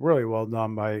 which is really well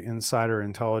done by Insider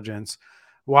Intelligence.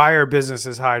 Why are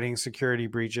businesses hiding security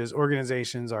breaches?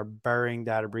 Organizations are burying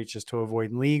data breaches to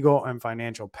avoid legal and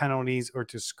financial penalties or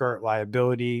to skirt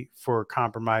liability for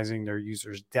compromising their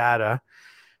users' data.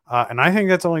 And I think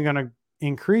that's only going to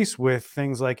increase with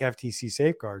things like FTC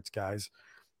safeguards, guys.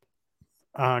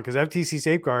 Because FTC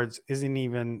safeguards isn't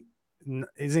even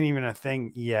a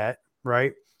thing yet,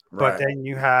 right? But then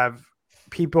you have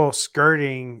people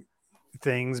skirting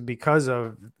things because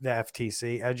of the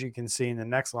FTC, as you can see in the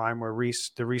next line, where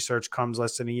the research comes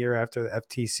less than a year after the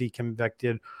FTC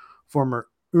convicted former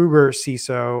Uber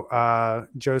CISO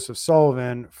Joseph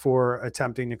Sullivan for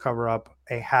attempting to cover up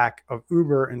a hack of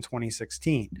Uber in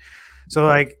 2016. So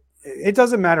it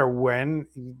doesn't matter when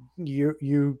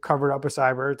you covered up a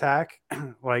cyber attack.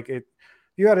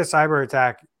 You had a cyber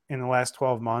attack in the last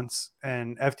 12 months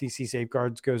and FTC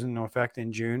safeguards goes into effect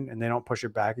in June and they don't push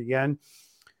it back again.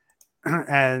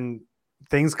 And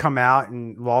things come out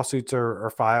and lawsuits are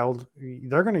filed.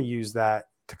 They're going to use that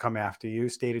to come after you.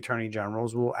 State attorney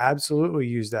generals will absolutely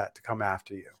use that to come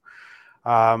after you.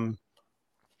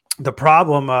 The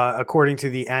problem, according to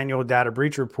the annual data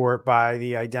breach report by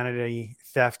the Identity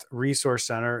Theft Resource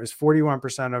Center, is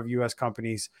 41% of U.S.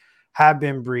 companies have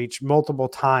been breached multiple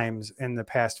times in the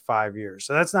past 5 years.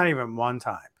 So that's not even one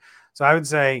time. So I would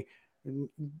say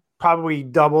probably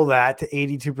double that to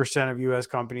 82% of U.S.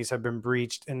 companies have been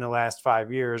breached in the last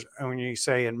 5 years. And when you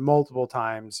say in multiple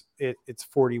times, it's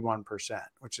 41%,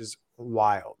 which is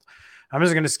wild. I'm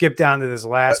just going to skip down to this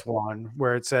last one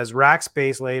where it says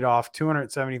Rackspace laid off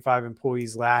 275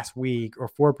 employees last week, or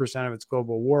 4% of its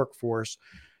global workforce,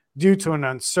 due to an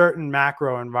uncertain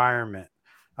macro environment.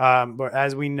 But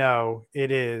as we know,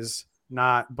 it is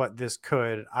not, but this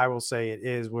could, I will say it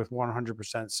is with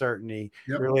 100% certainty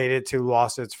related to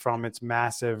lawsuits from its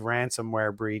massive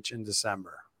ransomware breach in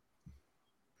December.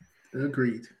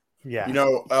 Agreed. Yeah.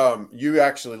 You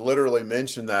actually literally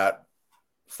mentioned that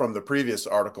from the previous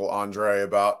article, Andre,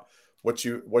 about what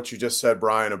you just said,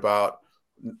 Brian, about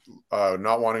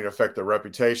not wanting to affect the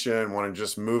reputation, wanting to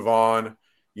just move on.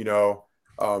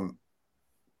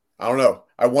 I don't know.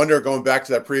 I wonder, going back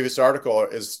to that previous article,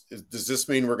 does this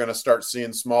mean we're going to start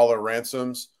seeing smaller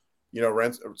ransoms?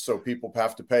 So people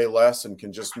have to pay less and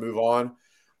can just move on.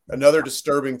 Another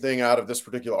disturbing thing out of this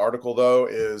particular article, though,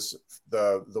 is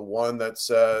the one that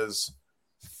says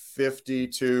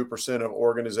 52% of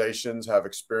organizations have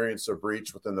experienced a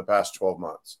breach within the past 12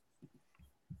 months.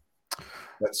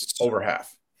 That's over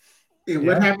half. And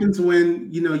what happens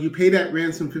when, you pay that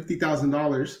ransom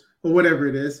 $50,000 or whatever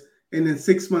it is, and then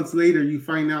 6 months later, you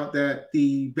find out that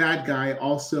the bad guy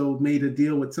also made a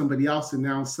deal with somebody else and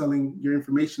now selling your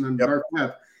information on the dark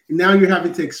web. And now you're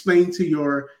having to explain to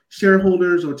your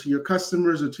shareholders or to your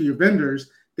customers or to your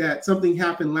vendors that something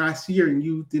happened last year and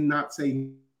you did not say.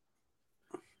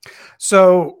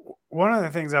 So one of the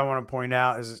things I want to point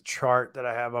out is a chart that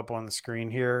I have up on the screen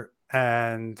here.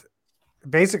 And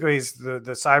basically it's the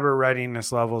cyber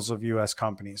readiness levels of U.S.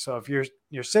 companies. So if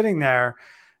you're sitting there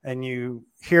and you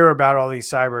hear about all these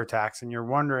cyber attacks and you're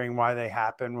wondering why they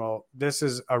happen, well, this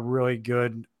is a really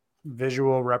good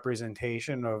visual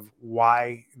representation of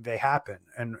why they happen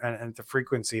and the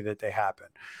frequency that they happen.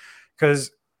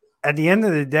 Because at the end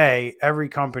of the day, every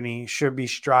company should be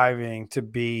striving to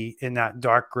be in that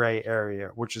dark gray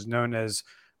area, which is known as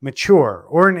mature,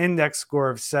 or an index score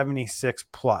of 76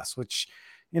 plus, which,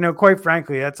 quite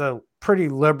frankly, that's a pretty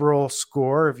liberal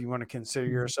score if you want to consider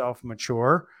yourself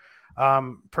mature.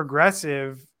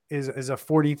 Progressive is a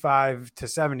 45 to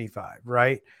 75,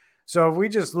 right? So if we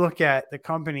just look at the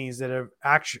companies that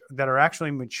are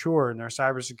actually mature in their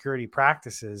cybersecurity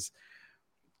practices,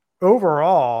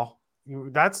 overall,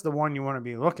 that's the one you want to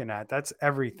be looking at. That's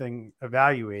everything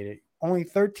evaluated. Only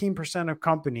 13% of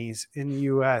companies in the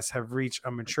U.S. have reached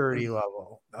a maturity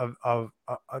level of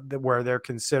where they're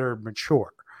considered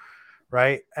mature.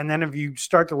 Right. And then if you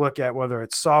start to look at whether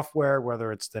it's software,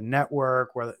 whether it's the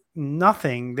network, whether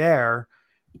nothing there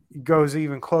goes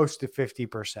even close to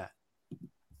 50%.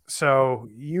 So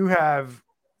you have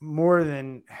more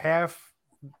than half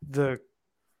the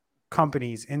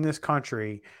companies in this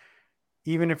country,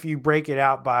 even if you break it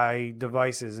out by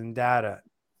devices and data,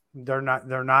 they're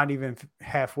not even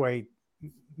halfway.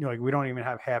 We don't even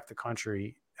have half the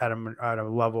country at a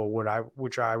level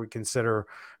which I would consider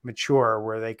mature,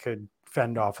 where they could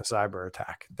fend off a cyber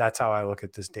attack. That's how I look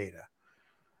at this data.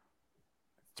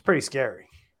 It's pretty scary.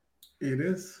 It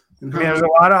is. There's a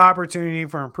lot of opportunity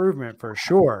for improvement for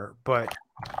sure, but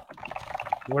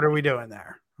what are we doing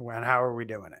there? And how are we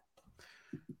doing it?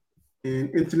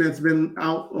 And internet's been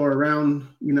out or around,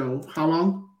 how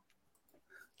long?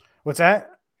 What's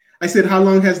that? I said, how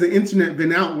long has the internet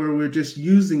been out where we're just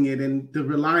using it and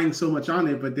relying so much on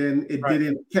it, but then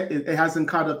it hasn't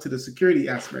caught up to the security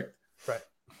aspect. Right.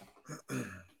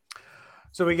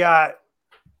 So we got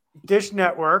Dish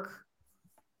Network.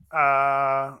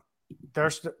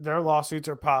 Their lawsuits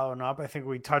are piling up. I think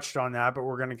we touched on that, but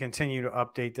we're going to continue to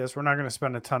update this. We're not going to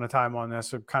spend a ton of time on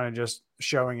this. We're kind of just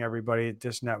showing everybody that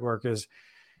Dish Network is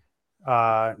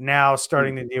now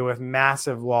starting to deal with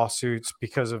massive lawsuits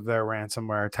because of their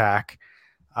ransomware attack.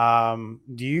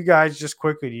 Do you guys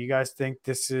think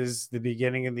this is the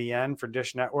beginning of the end for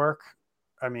Dish Network?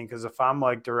 I mean, because if I'm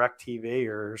like DirecTV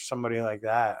or somebody like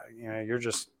that, you're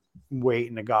just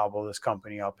waiting to gobble this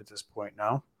company up at this point.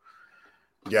 No.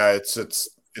 Yeah,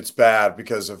 it's bad,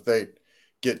 because if they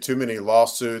get too many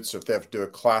lawsuits, if they have to do a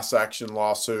class action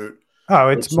lawsuit. Oh,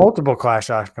 it's multiple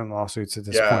class action lawsuits at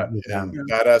this point. And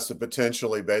that has the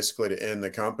potentially basically to end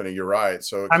the company. You're right.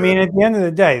 So at the end of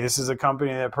the day, this is a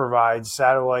company that provides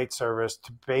satellite service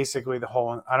to basically the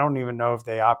whole. I don't even know if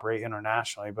they operate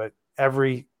internationally, but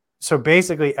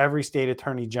basically every state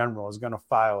attorney general is going to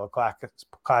file a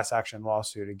class action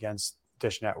lawsuit against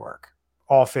Dish Network,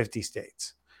 all 50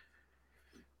 states.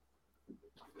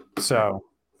 So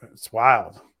it's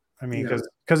wild. I mean, because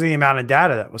of the amount of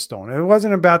data that was stolen. It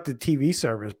wasn't about the TV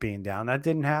service being down. That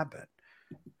didn't happen.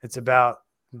 It's about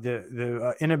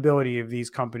the inability of these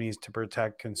companies to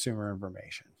protect consumer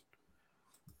information.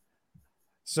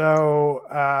 So,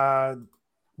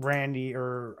 Randy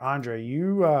or Andre,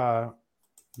 you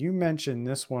mentioned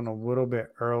this one a little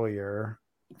bit earlier.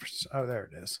 Oh, there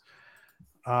it is.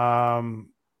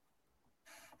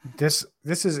 This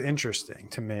is interesting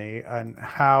to me, and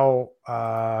how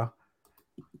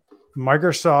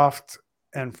Microsoft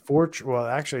and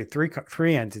actually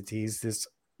three entities, this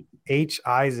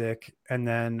Isaac and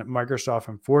then Microsoft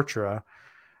and Fortra,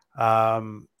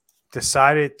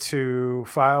 decided to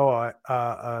file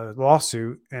a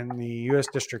lawsuit in the U.S.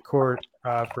 District Court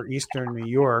for Eastern New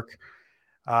York.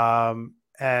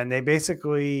 And they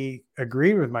basically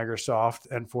agreed with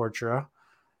Microsoft and Fortra,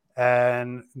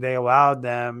 and they allowed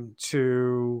them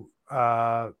to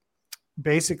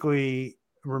basically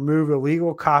remove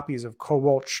illegal copies of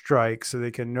Cobalt Strike so they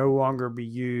can no longer be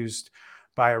used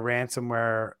by a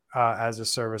ransomware as a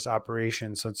service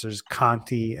operation, such as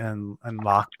Conti and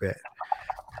Lockbit.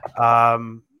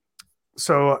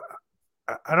 So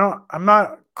I'm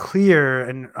not clear,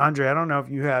 and Andre, I don't know if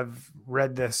you have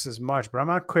read this as much, but I'm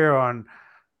not clear on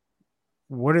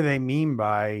what do they mean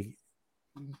by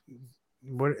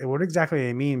what exactly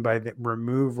they mean by the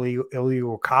remove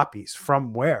illegal copies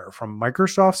from where? From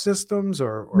Microsoft systems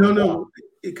or no,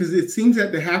 because it seems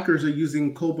that the hackers are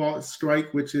using Cobalt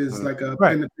Strike, which is like a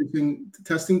penetration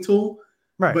testing tool,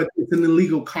 right? But it's an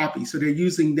illegal copy, so they're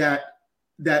using that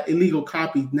illegal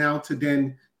copy now to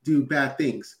then do bad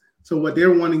things. So what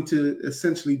they're wanting to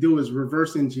essentially do is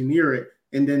reverse engineer it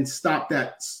and then stop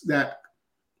that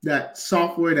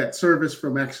software, that service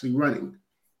from actually running.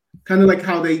 Kind of like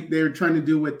how they're trying to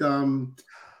do with the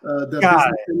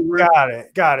got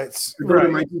it.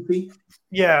 Right.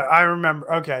 Yeah, I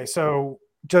remember. Okay, so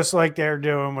just like they're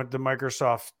doing with the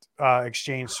Microsoft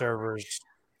Exchange servers.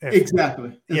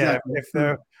 Exactly.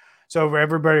 So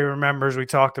everybody remembers we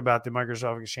talked about the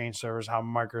Microsoft Exchange servers, how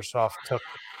Microsoft took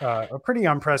a pretty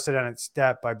unprecedented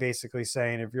step by basically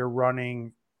saying, if you're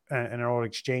running an old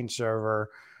Exchange server,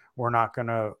 we're not going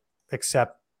to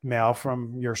accept mail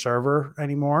from your server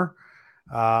anymore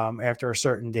after a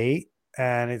certain date.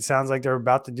 And it sounds like they're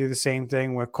about to do the same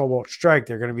thing with Cobalt Strike.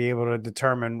 They're going to be able to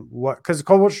determine because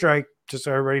Cobalt Strike, just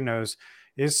so everybody knows,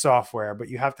 is software, but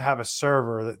you have to have a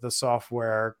server that the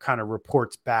software kind of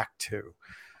reports back to.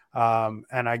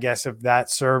 And I guess if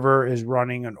that server is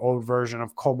running an old version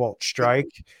of Cobalt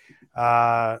Strike,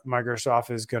 Microsoft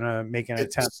is going to make an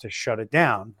attempt to shut it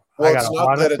down. Well, it's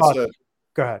not that it's a.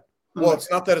 Go ahead. Well,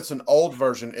 it's not that it's an old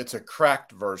version; it's a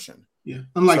cracked version. Yeah,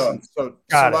 unlicensed. So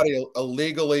somebody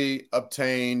illegally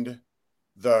obtained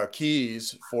the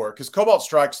keys for it, because Cobalt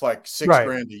Strike's like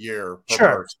 $6,000 a year per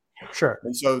person. Sure.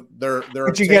 And so they're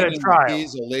obtaining the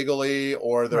keys illegally,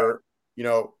 or they're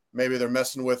maybe they're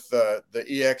messing with the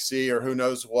EXE or who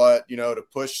knows what, to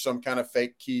push some kind of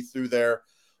fake key through there.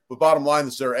 But bottom line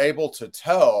is they're able to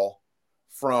tell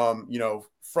from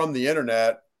the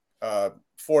internet,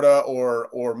 Fortra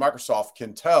or Microsoft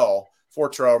can tell,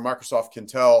 Fortra or Microsoft can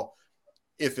tell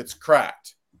if it's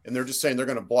cracked. And they're just saying they're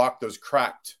going to block those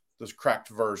cracked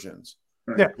versions.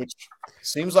 Yeah. Which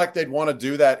seems like they'd want to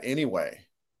do that anyway,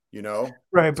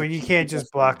 Right, but you can't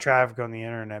just block traffic on the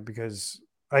internet, because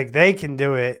like they can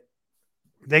do it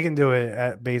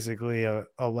at basically a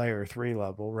layer 3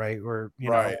 level, right? Or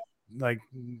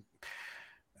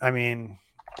I mean,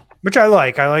 which I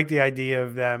like the idea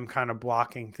of them kind of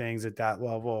blocking things at that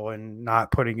level and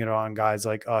not putting it on guys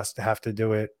like us to have to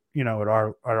do it, at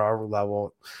our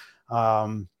level.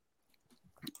 But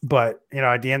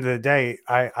at the end of the day,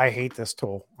 I hate this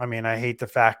tool. I mean, I hate the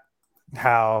fact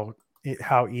how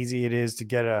easy it is to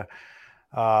get a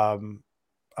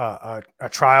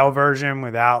trial version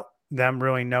without them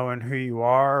really knowing who you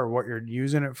are or what you're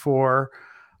using it for.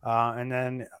 And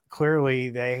then clearly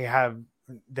they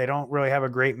don't really have a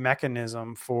great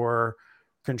mechanism for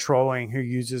controlling who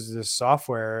uses this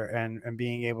software and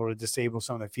being able to disable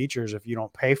some of the features if you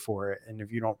don't pay for it and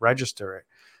if you don't register it.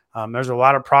 There's a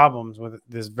lot of problems with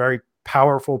this very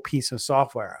powerful piece of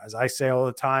software. As I say all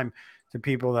the time to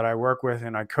people that I work with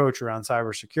and I coach around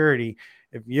cybersecurity,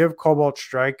 if you have Cobalt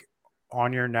Strike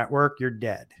on your network, you're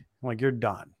dead. Like, you're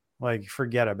done. Like,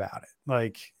 forget about it.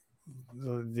 Like,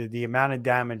 the amount of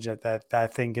damage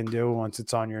that thing can do once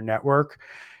it's on your network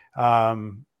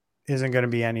isn't going to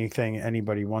be anything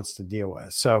anybody wants to deal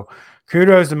with. So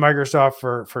kudos to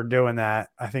Microsoft for doing that.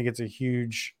 I think it's a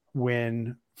huge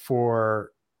win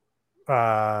for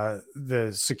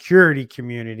the security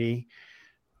community.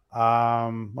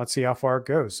 Let's see how far it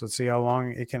goes. Let's see how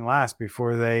long it can last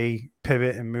before they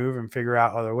pivot and move and figure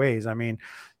out other ways. I mean,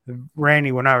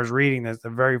 Randy, when I was reading this, the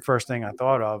very first thing I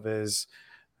thought of is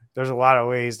there's a lot of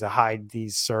ways to hide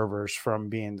these servers from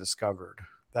being discovered.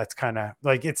 That's kind of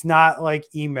like, it's not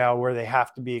like email where they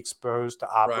have to be exposed to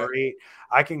operate.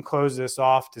 Right. I can close this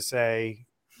off to say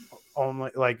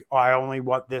only, like, oh, I only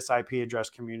want this IP address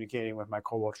communicating with my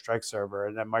Cobalt Strike server,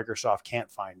 and then Microsoft can't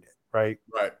find it. Right.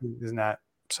 Right. Isn't that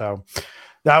so?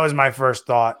 That was my first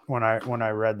thought when I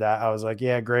read that. I was like,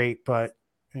 yeah, great. But,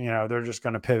 you know, they're just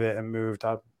going to pivot and move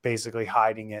to basically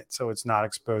hiding it so it's not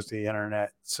exposed to the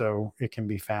internet so it can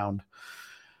be found.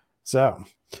 So,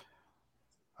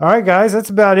 all right, guys, that's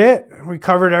about it. We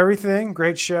covered everything.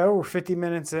 Great show. We're 50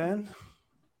 minutes in.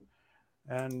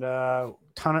 And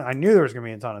I knew there was going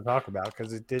to be a ton to talk about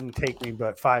because it didn't take me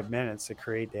but 5 minutes to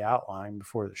create the outline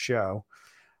before the show.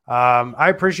 I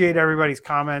appreciate everybody's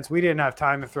comments. We didn't have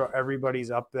time to throw everybody's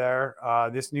up there.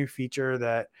 This new feature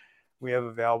that we have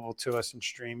available to us in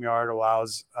StreamYard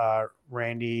allows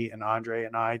Randy and Andre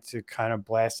and I to kind of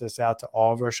blast this out to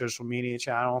all of our social media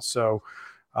channels. So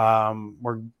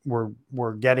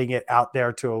we're getting it out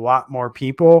there to a lot more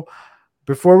people.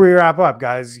 Before we wrap up,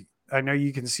 guys, I know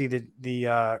you can see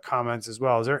the comments as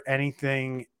well. Is there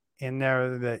anything in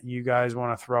there that you guys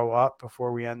want to throw up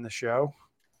before we end the show?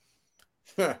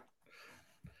 I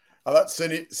thought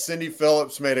Cindy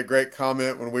Phillips made a great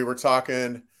comment when we were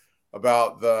talking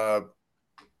about the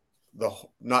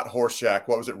not Horseshack.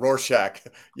 What was it? Rorschach.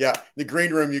 Yeah. The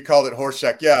green room, you called it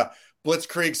Horseshack. Yeah.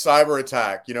 Blitzkrieg cyber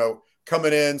attack, you know,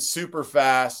 coming in super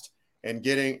fast and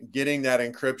getting that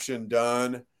encryption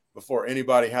done before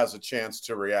anybody has a chance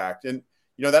to react. And,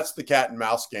 you know, that's the cat and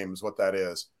mouse game is what that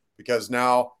is, because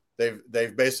now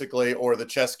they've basically, or the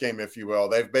chess game, if you will,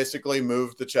 they've basically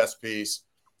moved the chess piece.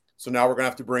 So now we're going to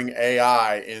have to bring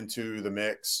AI into the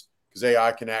mix because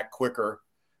AI can act quicker.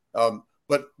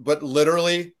 But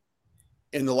literally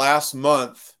in the last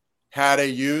month had a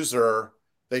user,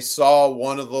 they saw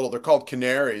one of the little, they're called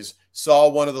canaries, saw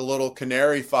one of the little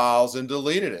canary files and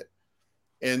deleted it.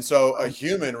 And so a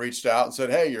human reached out and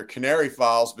said, hey, your canary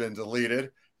file's been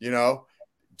deleted. You know,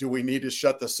 do we need to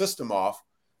shut the system off?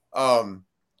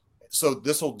 So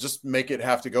this will just make it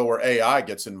have to go where AI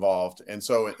gets involved. And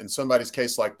so in somebody's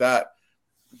case like that,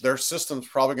 their system's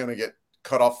probably going to get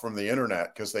cut off from the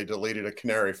internet because they deleted a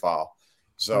canary file.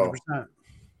 So 100%.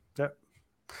 Yep.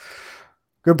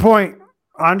 Good point.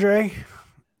 Andre?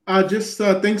 Just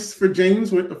thanks for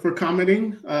James for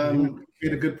commenting. He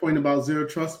made a good point about zero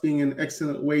trust being an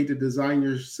excellent way to design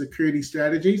your security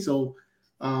strategy. So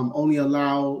only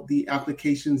allow the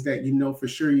applications that you know for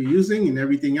sure you're using, and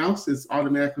everything else is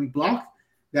automatically blocked.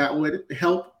 That would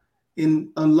help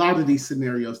in a lot of these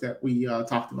scenarios that we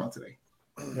talked about today.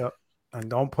 Yep. And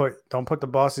don't put the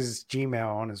boss's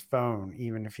Gmail on his phone,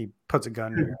 even if he puts a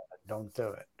gun to your head. Don't do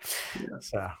it. Yeah.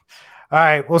 So, all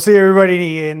right. We'll see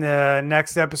everybody in the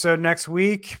next episode next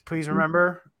week. Please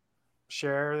remember,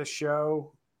 share the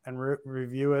show and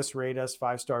review us, rate us.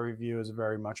 5-star review is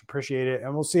very much appreciated.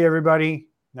 And we'll see everybody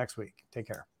next week. Take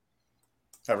care.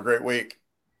 Have a great week.